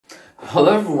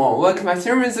Hello everyone, welcome back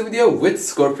to another video with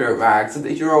Scorpio Rags.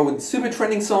 Today you're with super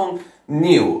trending song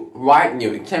New.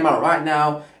 It came out right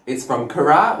now. It's from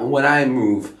Kara, When I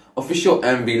Move. Official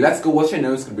MV. Let's go watch it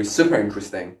now, it's gonna be super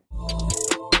interesting.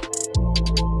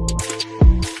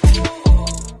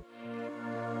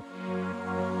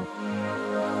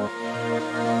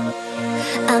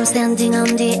 I'm standing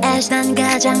on the edge 난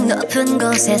가장 높은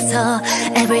곳에서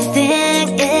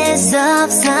Everything is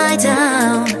upside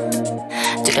down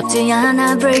두렵지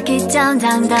않아 break it down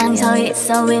당당히 서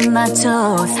있어 with my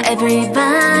toes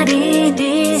Everybody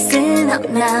listen up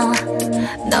now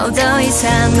No 더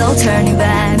이상 no turning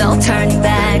back No turning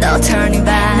back No turning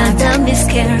back No don't be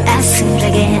scared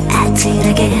애쓰하게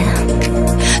아찔하게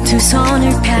두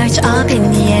손을 펼쳐 up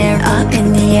in the air Up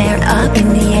in the air Up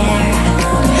in the air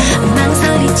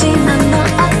망설이지만 너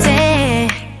어때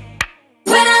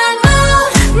When I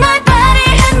move my body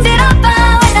흔들어봐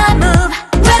When I move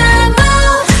When I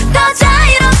move 더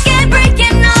자유롭게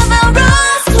breaking all the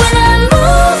rules When I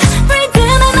move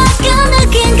리듬에 맡겨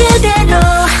느낀 그대로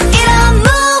이런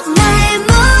move 나의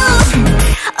move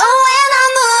Oh when I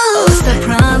move What's the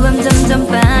problem 점점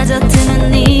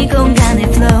빠져드는 이 공간의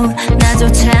flow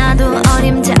나조차도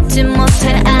어림잡지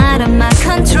못해 out of my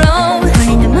control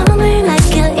우리는 몸을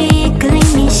맡겨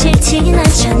이끌림이 싫진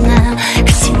않잖아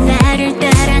그치 나를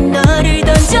따라 너를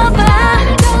던져봐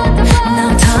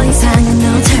No 더 이상은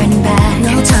no turning back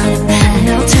No turning back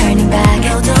No turning back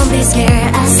Oh don't be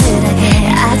scared 아슬하게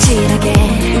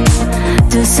아찔하게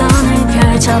두 손을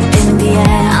펼쳐 up in the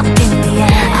air Up in the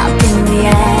air Up in the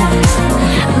air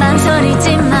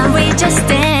망설이지만 we just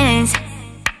dance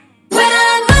When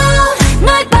I move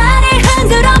너의 발을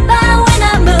흔들어봐 When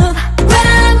I move When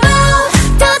I move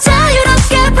더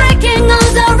자유롭게 breaking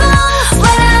all the rules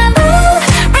When I move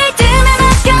리듬에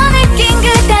맡겨 느낀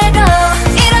그대로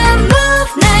이런 move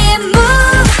나의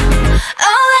move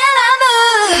Oh when I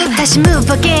move 다시 move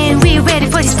again We ready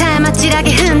for this time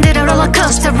아찔하게 흔들어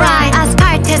rollercoaster ride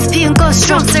아스팔트에서 피운 꽃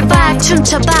strong survive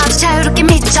춤춰봐 자유롭게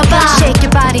미쳐봐 Shake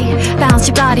your body bounce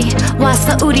your body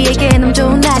왔어 우리에게 너무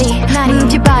좋은 날이 Move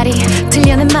your body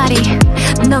들려는 말이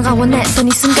너가 원했던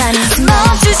이 순간이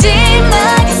멈추지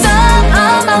말겠어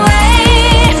on my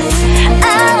way I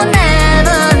will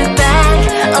never look back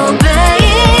oh babe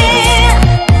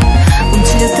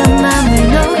움츠렸던 맘을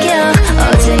녹여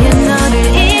어제의 너를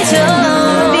잊어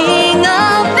Moving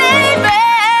on baby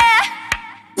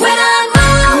When I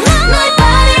move 너의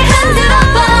발을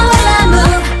흔들어봐 When I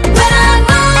move When I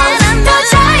move 더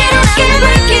자유롭게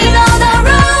breaking all the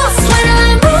rules When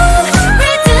I move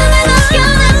리듬에 맡겨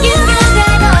느낀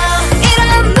그대로 이런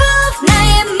move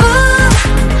나의 move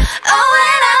Oh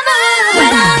when I move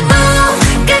When I move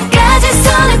끝까지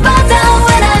손을 뻗어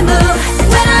When I move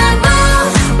When I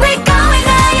move We're going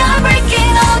higher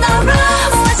breaking all the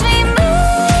rules Watch me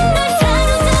move 널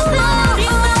사로잡아 우리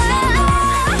몰라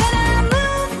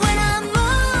When I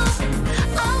move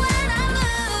Oh when I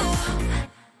move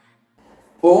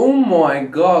Oh my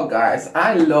god guys,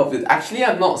 I love it. Actually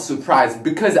I'm not surprised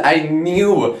because I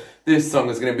knew this song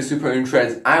was gonna be super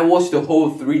interesting. I watched the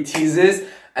whole 3 teasers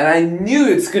and I knew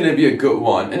it's gonna be a good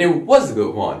one, and it was a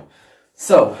good one.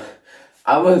 So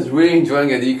I was really enjoying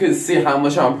it. You could see how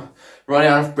much I'm running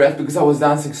out of breath because I was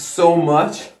dancing so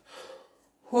much.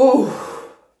 Whew.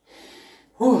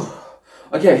 Whew.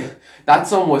 Okay, that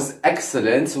song was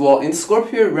excellent. Well, in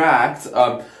Scorpio React,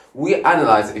 we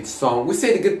analyze each song. We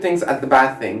say the good things and the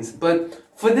bad things. But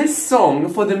for this song,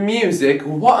 for the music,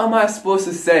 what am I supposed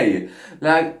to say?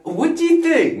 Like, what do you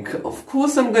think? Of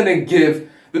course I'm gonna give,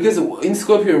 because in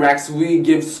Scorpio Reacts, we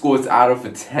give scores out of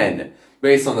a 10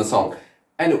 based on the song.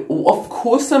 And of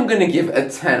course I'm gonna give a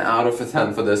 10 out of a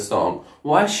 10 for this song.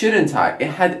 Why shouldn't I?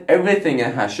 It had everything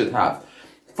it should have.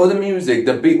 For the music,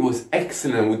 the beat was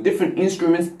excellent with different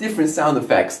instruments, different sound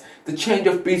effects. The change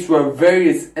of beats were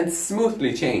various and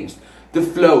smoothly changed. The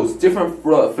flows, different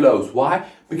flows. Why?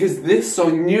 Because this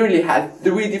song nearly had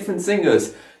 3 different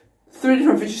singers. 3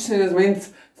 different feature singers means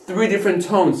 3 different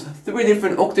tones, 3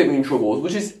 different octave intervals,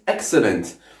 which is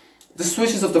excellent. The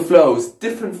switches of the flows,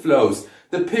 different flows.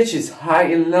 The pitches,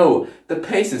 high and low. The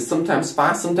paces, sometimes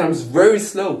fast, sometimes very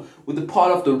slow. With the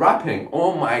part of the rapping,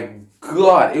 oh my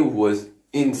god, it was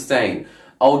insane.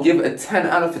 I'll give a 10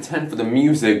 out of a 10 for the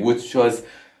music, which was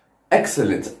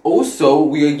excellent. Also,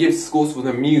 we give scores for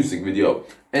the music video.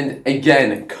 And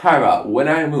again, Kara, When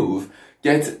I Move,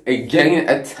 gets again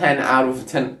a 10 out of a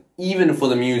 10, even for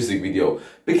the music video.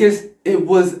 Because it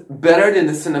was better than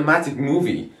the cinematic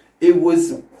movie. It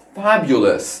was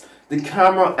fabulous. The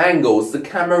camera angles, the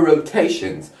camera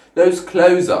rotations, those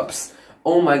close-ups.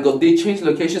 Oh my god, they changed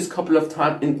locations a couple of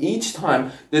times, and each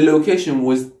time the location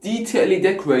was detailedly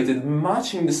decorated,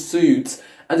 matching the suits,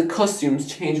 and the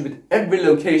costumes changed with every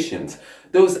location.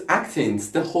 Those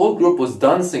actings, the whole group was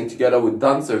dancing together with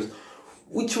dancers,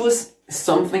 which was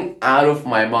something out of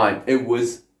my mind. It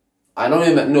was, I don't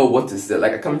even know what to say,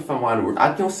 like I can't find one word,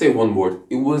 I can't say one word.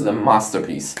 It was a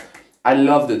masterpiece. I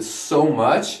loved it so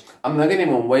much. I'm not gonna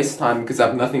even waste time because I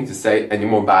have nothing to say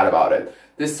anymore bad about it.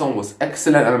 This song was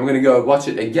excellent and I'm gonna go watch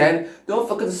it again. Don't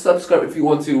forget to subscribe if you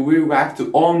want to react to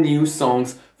all new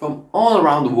songs from all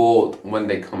around the world when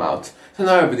they come out. So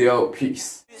another video,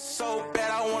 peace. It's so bad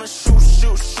I wanna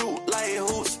shoot like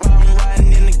hoops.